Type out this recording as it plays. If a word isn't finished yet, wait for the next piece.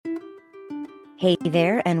Hey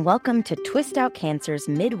there, and welcome to Twist Out Cancer's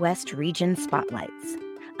Midwest Region Spotlights.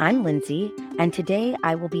 I'm Lindsay, and today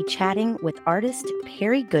I will be chatting with artist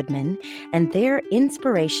Peri Goodman and their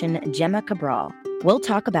inspiration, Jemma Cabral. We'll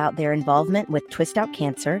talk about their involvement with Twist Out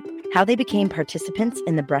Cancer, how they became participants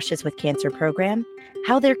in the Brushes with Cancer program,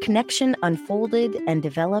 how their connection unfolded and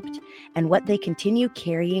developed, and what they continue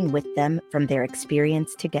carrying with them from their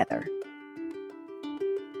experience together.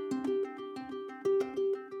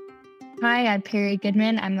 Hi, I'm Peri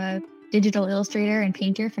Goodman. I'm a digital illustrator and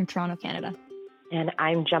painter from Toronto, Canada. And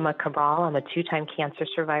I'm Jemma Cabral. I'm a two-time cancer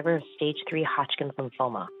survivor of stage 3 Hodgkin's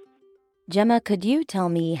lymphoma. Jemma, could you tell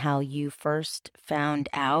me how you first found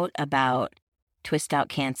out about Twist Out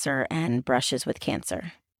Cancer and Brushes with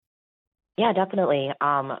Cancer? Yeah, definitely.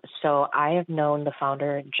 So I have known the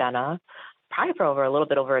founder, Jenna, probably for a little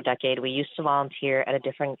bit over a decade. We used to volunteer at a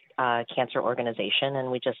different cancer organization,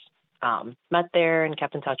 and we just met there and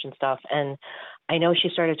kept in touch and stuff. And I know she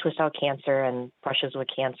started Twist Out Cancer and Brushes with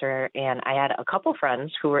Cancer, and I had a couple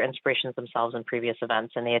friends who were inspirations themselves in previous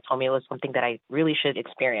events, and they had told me it was something that I really should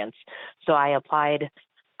experience. So I applied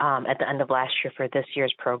at the end of last year for this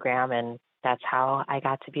year's program, and that's how I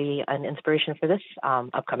got to be an inspiration for this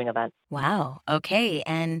upcoming event. Wow. Okay.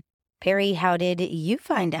 And Peri, how did you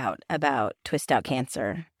find out about Twist Out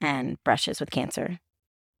Cancer and Brushes with Cancer?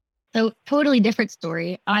 So, totally different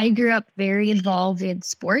story. I grew up very involved in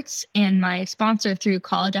sports, and my sponsor through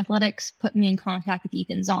college athletics put me in contact with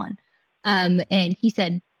Ethan Zahn. And he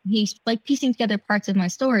said, he's like piecing together parts of my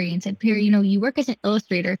story and said, Peri, you work as an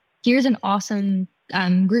illustrator. Here's an awesome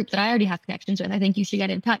group that I already have connections with. I think you should get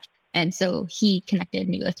in touch. And so he connected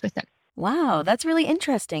me with Twist Out. Wow, that's really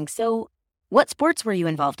interesting. So what sports were you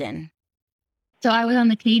involved in? So I was on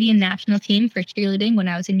the Canadian national team for cheerleading when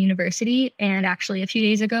I was in university. And actually, a few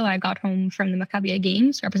days ago, I got home from the Maccabi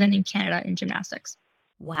Games representing Canada in gymnastics.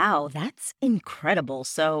 Wow, that's incredible.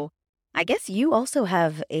 So I guess you also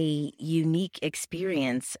have a unique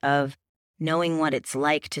experience of knowing what it's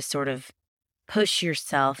like to sort of push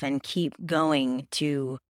yourself and keep going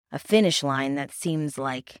to a finish line that seems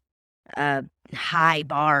like a high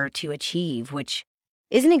bar to achieve, which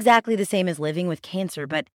isn't exactly the same as living with cancer,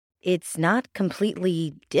 but it's not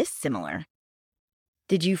completely dissimilar.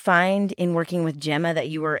 Did you find in working with Jemma that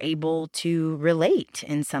you were able to relate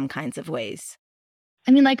in some kinds of ways?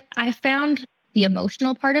 I found the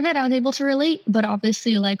emotional part of it, I was able to relate, but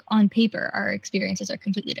obviously, on paper, our experiences are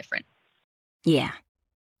completely different. Yeah.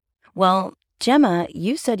 Well, Jemma,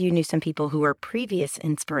 you said you knew some people who were previous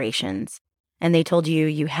inspirations, and they told you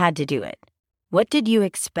you had to do it. What did you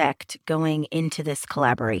expect going into this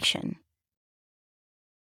collaboration?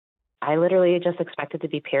 I literally just expected to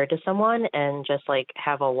be paired to someone and just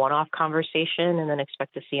have a one-off conversation and then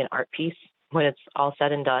expect to see an art piece when it's all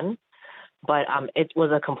said and done. But it was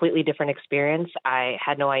a completely different experience. I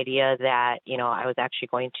had no idea that, I was actually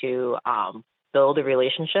going to build a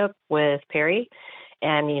relationship with Peri.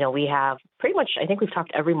 And, we have pretty much, I think we've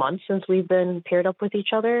talked every month since we've been paired up with each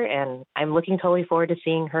other. And I'm looking totally forward to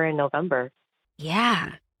seeing her in November.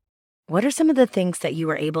 Yeah. What are some of the things that you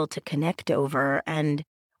were able to connect over, and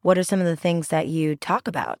what are some of the things that you talk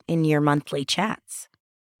about in your monthly chats?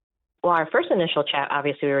 Well, our first initial chat,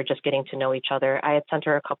 obviously, we were just getting to know each other. I had sent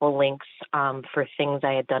her a couple links for things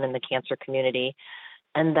I had done in the cancer community.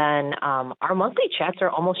 And then our monthly chats are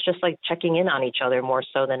almost just like checking in on each other more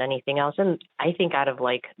so than anything else. And I think out of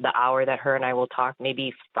the hour that her and I will talk,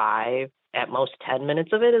 maybe 5, at most 10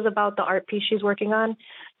 minutes of it is about the art piece she's working on.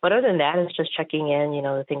 But other than that, it's just checking in,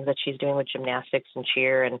 the things that she's doing with gymnastics and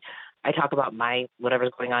cheer. And I talk about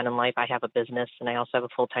whatever's going on in life. I have a business and I also have a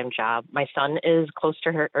full-time job. My son is close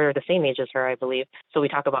to her, or the same age as her, I believe. So we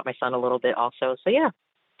talk about my son a little bit also. So yeah,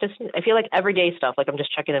 I feel like everyday stuff, like I'm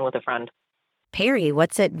just checking in with a friend. Peri,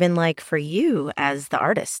 what's it been like for you as the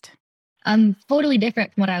artist? Totally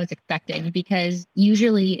different from what I was expecting, because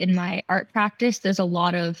usually in my art practice, there's a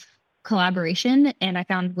lot of collaboration. And I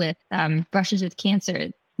found with Brushes with Cancer,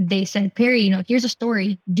 they said, Peri, here's a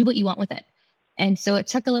story, do what you want with it. And so it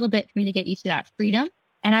took a little bit for me to get used to that freedom.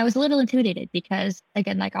 And I was a little intimidated because,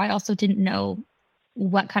 again, I also didn't know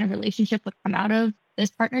what kind of relationship would come out of this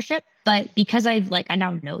partnership. But because I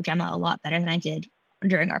now know Jemma a lot better than I did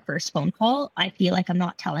during our first phone call, I feel like I'm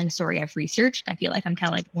not telling a story I've researched. I feel like I'm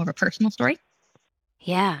telling more of a personal story.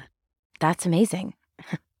 Yeah, that's amazing.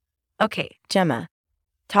 Okay, Jemma,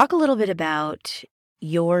 talk a little bit about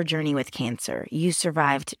your journey with cancer. You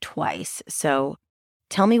survived twice. So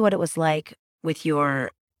tell me what it was like with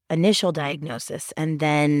your initial diagnosis and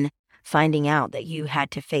then finding out that you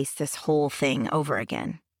had to face this whole thing over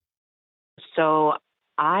again. So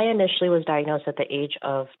I initially was diagnosed at the age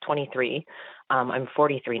of 23. I'm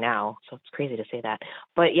 43 now, so it's crazy to say that.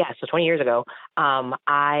 But yeah, so 20 years ago,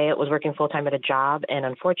 I was working full time at a job, and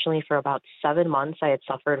unfortunately, for about 7 months, I had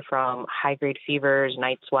suffered from high grade fevers,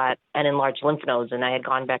 night sweat, and enlarged lymph nodes. And I had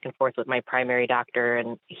gone back and forth with my primary doctor,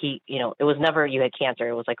 and he, it was never you had cancer.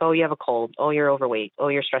 It was like, oh, you have a cold, oh, you're overweight, oh,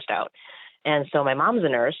 you're stressed out. And so my mom's a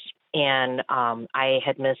nurse, and I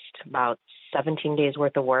had missed about 17 days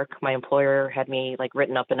worth of work. My employer had me like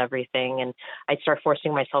written up and everything, and I'd start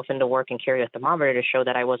forcing myself into work and carry a thermometer to show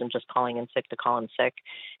that I wasn't just calling in sick to call in sick.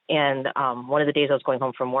 And one of the days I was going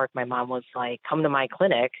home from work, my mom was like, come to my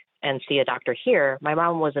clinic and see a doctor here. My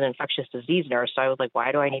mom was an infectious disease nurse, so I was like,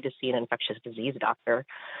 why do I need to see an infectious disease doctor?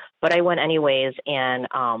 But I went anyways, and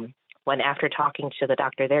when after talking to the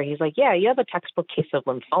doctor there, he's like, yeah, you have a textbook case of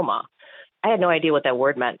lymphoma. I had no idea what that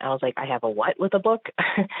word meant. I was like, I have a what with a book?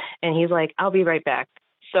 And he's like, I'll be right back.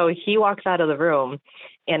 So he walks out of the room,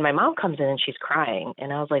 and my mom comes in and she's crying.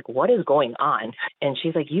 And I was like, what is going on? And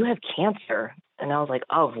she's like, you have cancer. And I was like,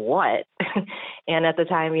 of what? And at the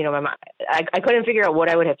time, my mom, I couldn't figure out what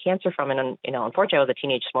I would have cancer from. And, unfortunately, I was a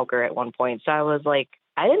teenage smoker at one point. So I was like,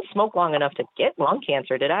 I didn't smoke long enough to get lung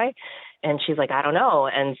cancer, did I? And she's like, I don't know.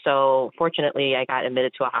 And so fortunately, I got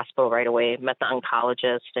admitted to a hospital right away, met the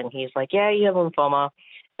oncologist, and he's like, yeah, you have lymphoma.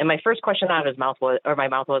 And my first question out of my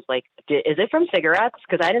mouth was like, is it from cigarettes?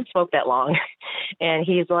 Because I didn't smoke that long. And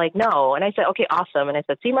he's like, no. And I said, okay, awesome. And I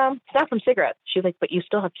said, see, Mom, it's not from cigarettes. She's like, but you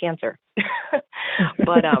still have cancer.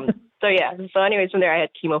 But so yeah. So anyways, from there, I had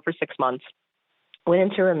chemo for 6 months. Went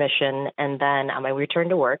into remission, and then I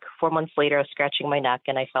returned to work. 4 months later, I was scratching my neck,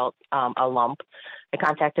 and I felt a lump. I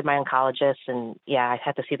contacted my oncologist, and I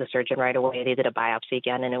had to see the surgeon right away. They did a biopsy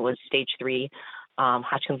again, and it was stage 3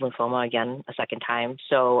 Hodgkin's lymphoma again, a second time.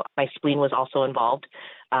 So my spleen was also involved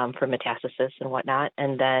for metastasis and whatnot.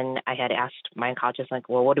 And then I had asked my oncologist, like,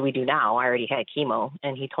 well, what do we do now? I already had chemo.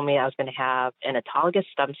 And he told me I was going to have an autologous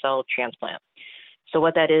stem cell transplant. So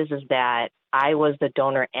what that is that I was the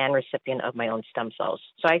donor and recipient of my own stem cells.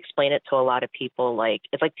 So I explain it to a lot of people like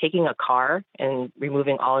it's like taking a car and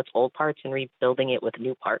removing all its old parts and rebuilding it with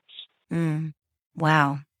new parts.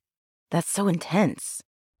 Wow. That's so intense.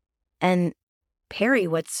 And Peri,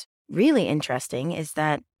 what's really interesting is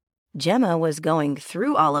that Jemma was going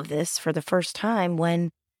through all of this for the first time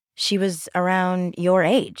when she was around your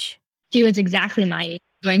age. She was exactly my age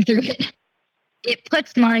going through it. It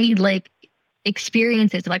puts my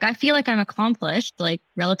experiences, I feel like I'm accomplished,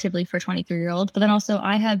 relatively for a 23-year-old, but then also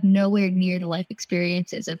I have nowhere near the life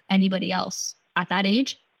experiences of anybody else at that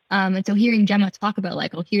age. And so hearing Jemma talk about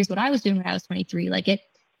oh, here's what I was doing when I was 23,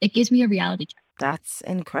 it gives me a reality check. That's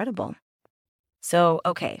incredible. So,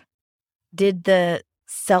 okay. Did the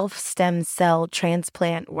self-stem cell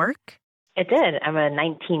transplant work? It did. I'm a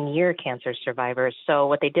 19-year cancer survivor. So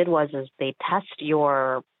what they did was they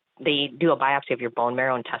do a biopsy of your bone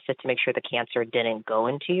marrow and test it to make sure the cancer didn't go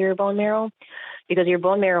into your bone marrow, because your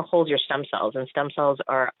bone marrow holds your stem cells, and stem cells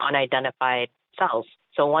are unidentified cells.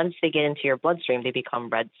 So once they get into your bloodstream, they become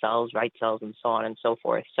red cells, white cells, and so on and so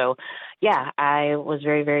forth. So yeah, I was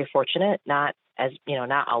very, very fortunate,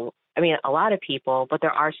 a lot of people, but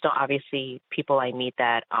there are still obviously people I meet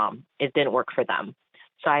that it didn't work for them.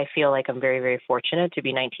 So I feel like I'm very, very fortunate to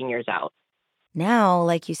be 19 years out. Now,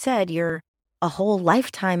 like you said, you're a whole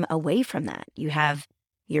lifetime away from that. You have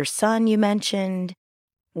your son you mentioned.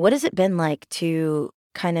 What has it been like to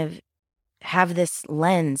kind of have this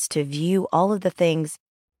lens to view all of the things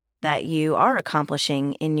that you are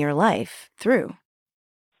accomplishing in your life through?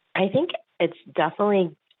 I think it's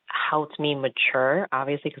definitely helped me mature,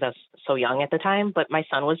 obviously, because I was so young at the time, but my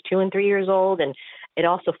son was 2 and 3 years old, and it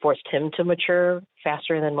also forced him to mature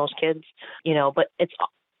faster than most kids, but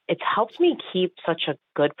it's helped me keep such a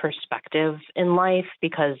good perspective in life,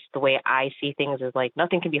 because the way I see things is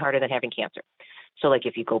nothing can be harder than having cancer. So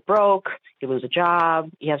if you go broke, you lose a job,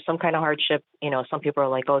 you have some kind of hardship, some people are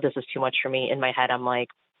like, oh, this is too much for me. In my head, I'm like,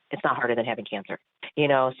 it's not harder than having cancer,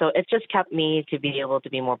 So it's just kept me to be able to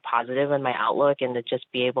be more positive in my outlook and to just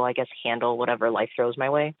be able, I guess, handle whatever life throws my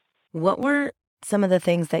way. What were some of the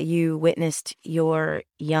things that you witnessed your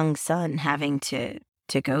young son having to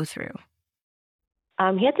go through?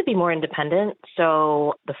 He had to be more independent.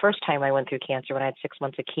 So the first time I went through cancer, when I had 6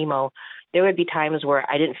 months of chemo, there would be times where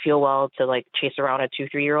I didn't feel well to chase around a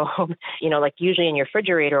 2-3-year-old. Usually in your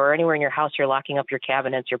refrigerator or anywhere in your house, you're locking up your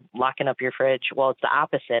cabinets, you're locking up your fridge. Well, it's the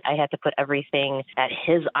opposite. I had to put everything at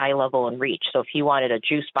his eye level and reach. So if he wanted a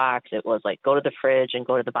juice box, it was go to the fridge and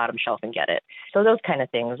go to the bottom shelf and get it. So those kind of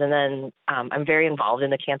things. And then I'm very involved in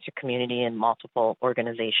the cancer community in multiple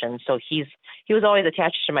organizations. So he was always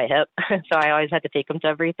attached to my hip. So I always had to take him to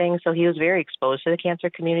everything. So he was very exposed to the cancer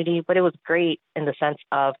community, but it was great in the sense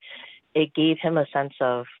of it gave him a sense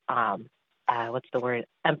of, what's the word,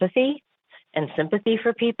 empathy and sympathy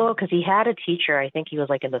for people, because he had a teacher, I think he was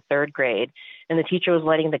like in the third grade, and the teacher was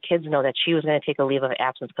letting the kids know that she was going to take a leave of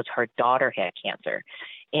absence because her daughter had cancer.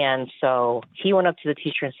 And so he went up to the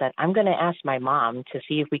teacher and said, I'm going to ask my mom to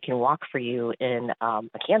see if we can walk for you in a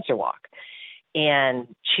cancer walk. And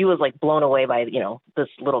she was like blown away by, this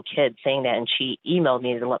little kid saying that. And she emailed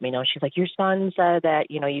me to let me know. She's like, your son said that,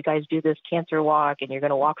 you guys do this cancer walk and you're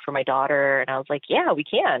going to walk for my daughter. And I was like, yeah, we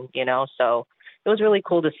can, so it was really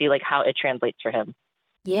cool to see like how it translates for him.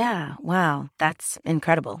 Yeah. Wow. That's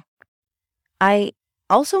incredible. I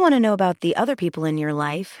also want to know about the other people in your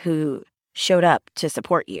life who showed up to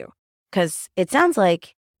support you. Because it sounds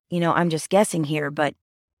like, I'm just guessing here, but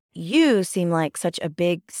you seem like such a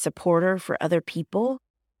big supporter for other people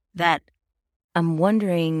that I'm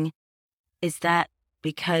wondering, is that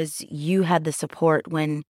because you had the support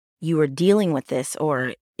when you were dealing with this,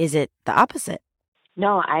 or is it the opposite?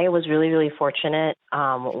 No, I was really, really fortunate.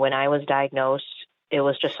 When I was diagnosed, it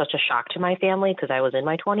was just such a shock to my family because I was in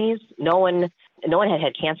my 20s. No one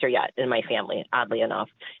had cancer yet in my family, oddly enough.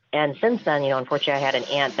 And since then, unfortunately, I had an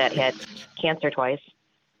aunt that had cancer twice.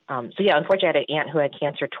 Unfortunately, I had an aunt who had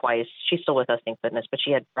cancer twice. She's still with us, thank goodness, but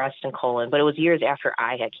she had breast and colon, but it was years after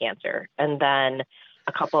I had cancer. And then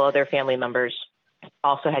a couple other family members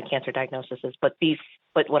also had cancer diagnoses. But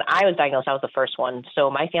when I was diagnosed, I was the first one. So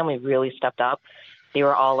my family really stepped up. They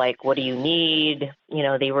were all like, what do you need?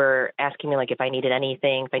 They were asking me like if I needed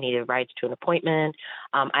anything, if I needed rides to an appointment.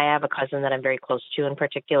 I have a cousin that I'm very close to in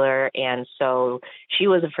particular. And so she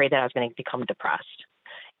was afraid that I was going to become depressed.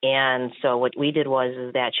 And so what we did was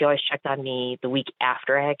is that she always checked on me the week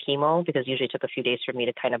after I had chemo, because it usually took a few days for me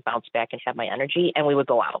to kind of bounce back and have my energy. And we would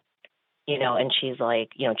go out, and she's like,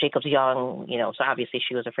 Jacob's young, so obviously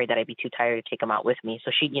she was afraid that I'd be too tired to take him out with me. So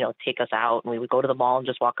she'd, take us out and we would go to the mall and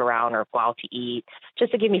just walk around or go out to eat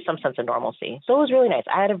just to give me some sense of normalcy. So it was really nice.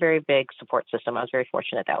 I had a very big support system. I was very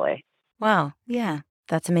fortunate that way. Wow. Yeah,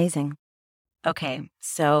 that's amazing. Okay,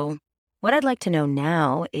 so what I'd like to know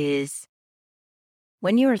now is,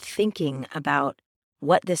 when you are thinking about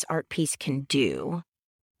what this art piece can do,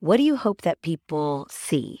 what do you hope that people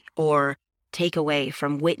see or take away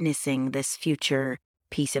from witnessing this future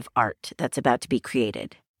piece of art that's about to be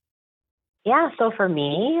created? Yeah, so for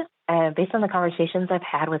me, based on the conversations I've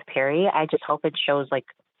had with Peri, I just hope it shows like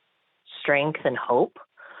strength and hope,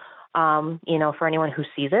 for anyone who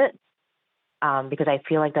sees it. Because I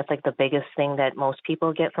feel like that's like the biggest thing that most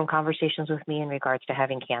people get from conversations with me in regards to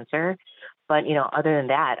having cancer. But, other than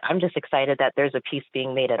that, I'm just excited that there's a piece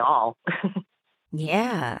being made at all.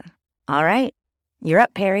 Yeah. All right. You're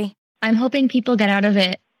up, Peri. I'm hoping people get out of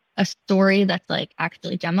it a story that's like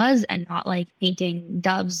actually Gemma's and not like painting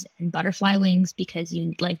doves and butterfly wings, because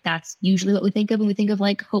that's usually what we think of when we think of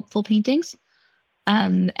like hopeful paintings.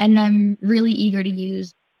 And I'm really eager to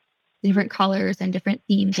use different colors and different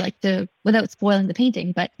themes, like without spoiling the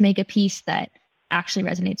painting, but make a piece that actually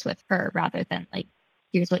resonates with her rather than like,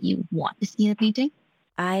 here's what you want to see in a painting.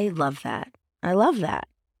 I love that. I love that.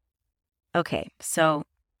 Okay, so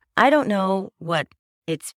I don't know what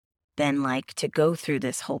it's been like to go through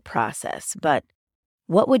this whole process, but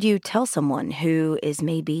what would you tell someone who is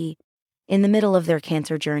maybe in the middle of their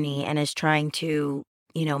cancer journey and is trying to,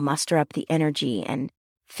 muster up the energy and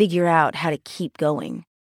figure out how to keep going?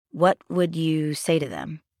 What would you say to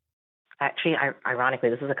them? Actually, ironically,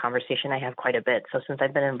 this is a conversation I have quite a bit. So since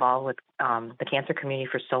I've been involved with the cancer community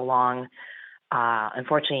for so long,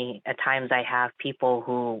 unfortunately, at times I have people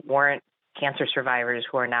who weren't cancer survivors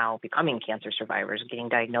who are now becoming cancer survivors, getting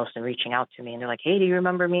diagnosed and reaching out to me. And they're like, hey, do you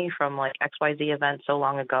remember me from like XYZ event so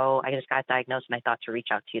long ago? I just got diagnosed and I thought to reach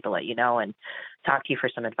out to you to let you know and talk to you for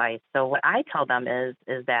some advice. So what I tell them is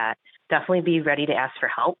that definitely be ready to ask for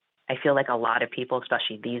help. I feel like a lot of people,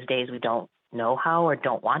 especially these days, we don't know how or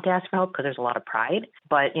don't want to ask for help because there's a lot of pride.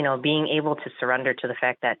 But, being able to surrender to the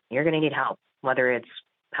fact that you're going to need help, whether it's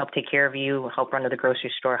help take care of you, help run to the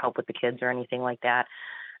grocery store, help with the kids or anything like that.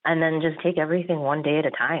 And then just take everything one day at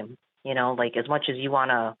a time. Like as much as you want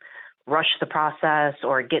to rush the process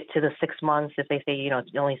or get to the 6 months, if they say, it's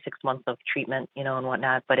only 6 months of treatment, and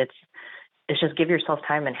whatnot, but it's just give yourself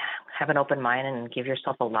time and have an open mind and give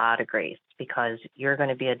yourself a lot of grace, because you're going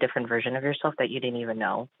to be a different version of yourself that you didn't even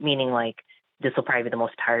know. Meaning like this will probably be the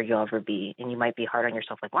most tired you'll ever be. And you might be hard on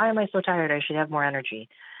yourself. Like, why am I so tired? I should have more energy.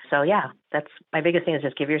 So yeah, that's my biggest thing, is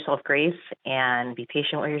just give yourself grace and be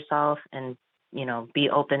patient with yourself and, be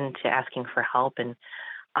open to asking for help. And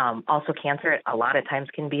also cancer, a lot of times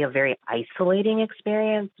can be a very isolating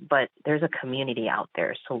experience, but there's a community out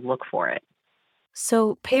there. So look for it.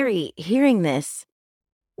 So, Peri, hearing this,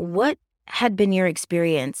 what had been your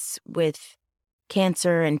experience with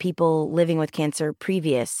cancer and people living with cancer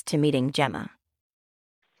previous to meeting Jemma?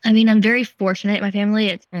 I mean, I'm very fortunate in my family.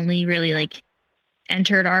 It's only really like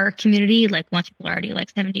entered our community like once people are already like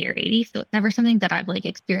 70 or 80. So it's never something that I've like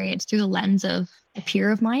experienced through the lens of a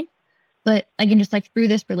peer of mine. But again, just like through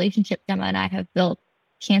this relationship, Gemma and I have built,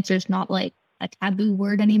 cancer is not like a taboo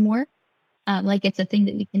word anymore. Like it's a thing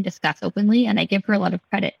that we can discuss openly. And I give her a lot of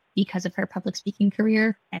credit because of her public speaking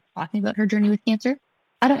career and talking about her journey with cancer.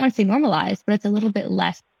 I don't want to say normalized, but it's a little bit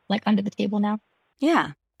less like under the table now.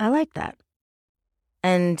 Yeah, I like that.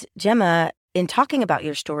 And Jemma, in talking about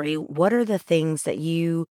your story, what are the things that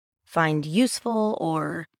you find useful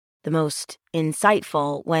or the most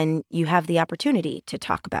insightful when you have the opportunity to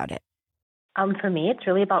talk about it? For me, it's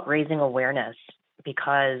really about raising awareness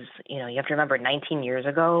because, you have to remember 19 years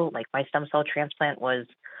ago, like my stem cell transplant was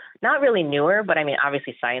not really newer, but I mean,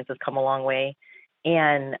 obviously science has come a long way.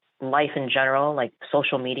 And life in general, like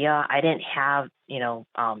social media, I didn't have,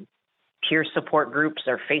 peer support groups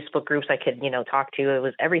or Facebook groups I could, talk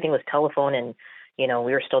to. Everything was telephone and, we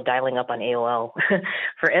were still dialing up on AOL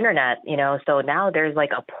for internet, so now there's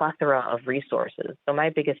like a plethora of resources. So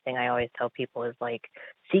my biggest thing I always tell people is like,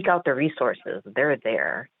 seek out the resources. They're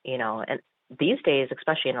there, and these days,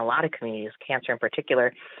 especially in a lot of communities, cancer in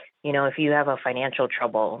particular, if you have a financial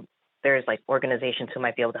trouble, there's like organizations who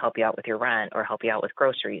might be able to help you out with your rent or help you out with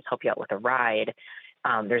groceries, help you out with a ride.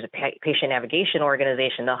 There's a patient navigation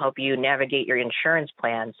organization. They'll help you navigate your insurance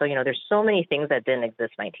plan. So, there's so many things that didn't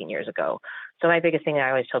exist 19 years ago. So my biggest thing I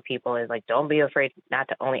always tell people is like, don't be afraid not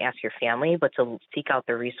to only ask your family, but to seek out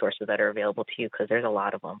the resources that are available to you because there's a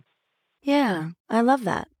lot of them. Yeah, I love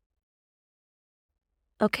that.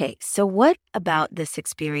 Okay, so what about this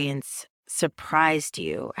experience surprised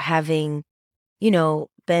you, having,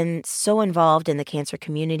 been so involved in the cancer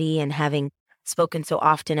community and having spoken so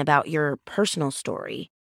often about your personal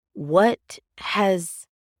story? What has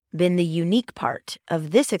been the unique part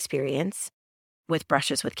of this experience with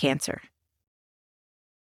Brushes with Cancer?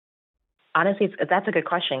 Honestly, that's a good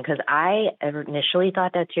question because I initially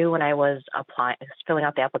thought that too when I was filling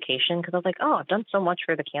out the application because I was like, oh, I've done so much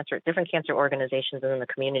for the different cancer organizations in the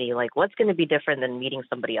community. Like, what's going to be different than meeting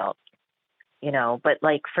somebody else? But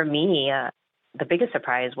like for me, the biggest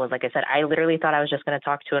surprise was, like I said, I literally thought I was just going to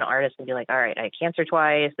talk to an artist and be like, all right, I had cancer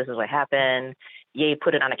twice. This is what happened. Yay,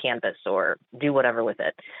 put it on a canvas or do whatever with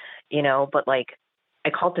it, but like I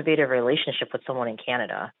cultivated a relationship with someone in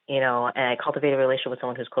Canada, and I cultivated a relationship with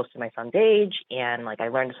someone who's close to my son's age. And like I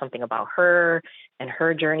learned something about her and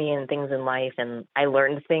her journey and things in life. And I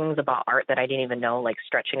learned things about art that I didn't even know, like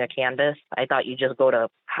stretching a canvas. I thought you just go to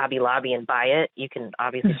Hobby Lobby and buy it. You can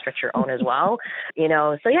obviously stretch your own as well,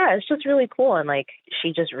 So yeah, it's just really cool. And like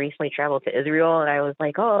she just recently traveled to Israel and I was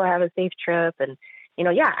like, oh, have a safe trip. And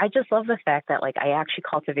yeah, I just love the fact that like I actually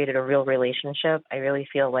cultivated a real relationship. I really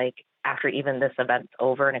feel like after even this event's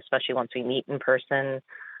over, and especially once we meet in person,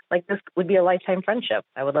 like this would be a lifetime friendship.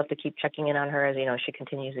 I would love to keep checking in on her as, she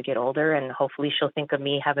continues to get older and hopefully she'll think of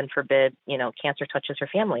me, heaven forbid, cancer touches her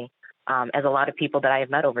family. As a lot of people that I have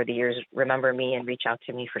met over the years remember me and reach out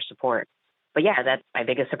to me for support. But yeah, that's my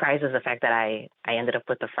biggest surprise is the fact that I ended up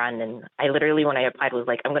with a friend. And I literally, when I applied, was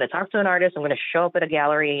like, I'm going to talk to an artist, I'm going to show up at a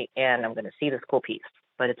gallery, and I'm going to see this cool piece.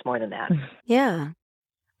 But it's more than that. Yeah.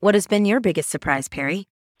 What has been your biggest surprise, Peri?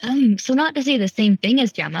 So not to say the same thing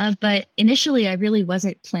as Gemma, but initially I really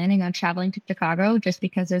wasn't planning on traveling to Chicago just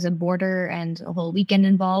because there's a border and a whole weekend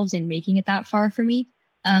involved in making it that far for me.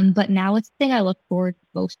 But now it's the thing I look forward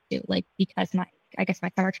most to, like because I guess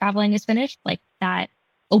my summer traveling is finished, like that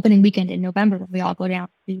opening weekend in November when we all go down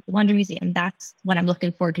to the Wonder Museum. That's what I'm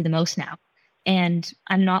looking forward to the most now. And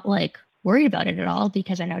I'm not like worried about it at all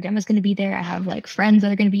because I know Gemma's going to be there. I have like friends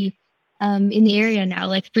that are going to be in the area now,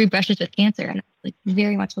 like 3 Brushes with Cancer, and I'm like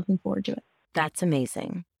very much looking forward to it. That's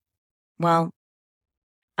amazing. Well,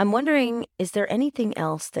 I'm wondering, is there anything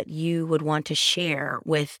else that you would want to share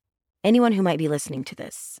with anyone who might be listening to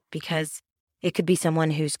this? Because it could be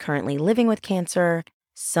someone who's currently living with cancer,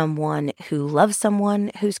 someone who loves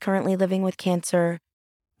someone who's currently living with cancer.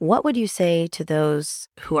 What would you say to those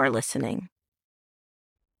who are listening?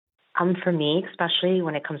 For me, especially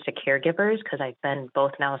when it comes to caregivers, because I've been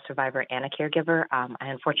both now a survivor and a caregiver, I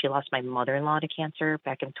unfortunately lost my mother-in-law to cancer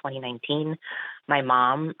back in 2019. My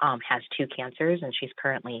mom has 2 cancers, and she's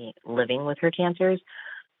currently living with her cancers.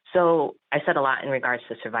 So I said a lot in regards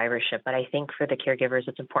to survivorship, but I think for the caregivers,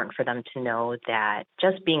 it's important for them to know that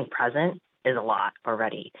just being present is a lot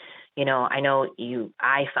already.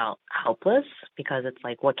 I I felt helpless because it's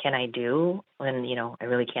like, what can I do when, I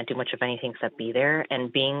really can't do much of anything except be there.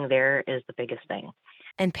 And being there is the biggest thing.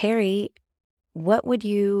 And Peri, what would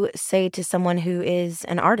you say to someone who is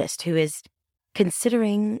an artist who is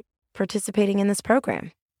considering participating in this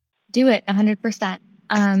program? Do it 100%.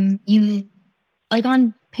 You like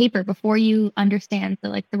on paper before you understand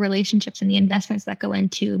the relationships and the investments that go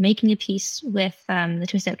into making a piece with the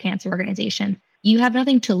Twisted Out Cancer organization. You have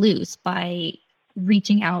nothing to lose by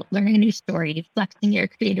reaching out, learning a new story, flexing your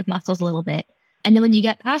creative muscles a little bit. And then when you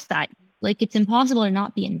get past that, it's impossible to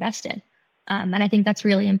not be invested. And I think that's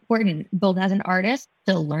really important, both as an artist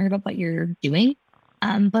to learn about what you're doing,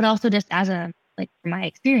 but also just as from my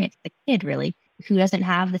experience, the kid really, who doesn't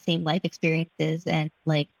have the same life experiences and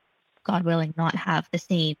God willing, not have the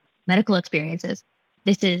same medical experiences.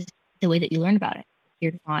 This is the way that you learn about it.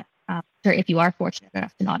 You're not, or if you are fortunate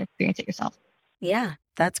enough to not experience it yourself. Yeah,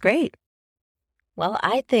 that's great. Well,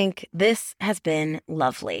 I think this has been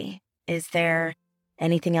lovely. Is there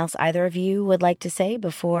anything else either of you would like to say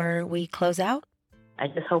before we close out? I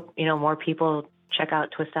just hope, more people check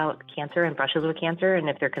out Twist Out Cancer and Brushes with Cancer. And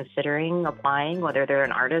if they're considering applying, whether they're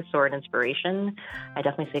an artist or an inspiration, I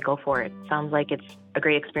definitely say go for it. Sounds like it's a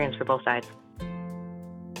great experience for both sides.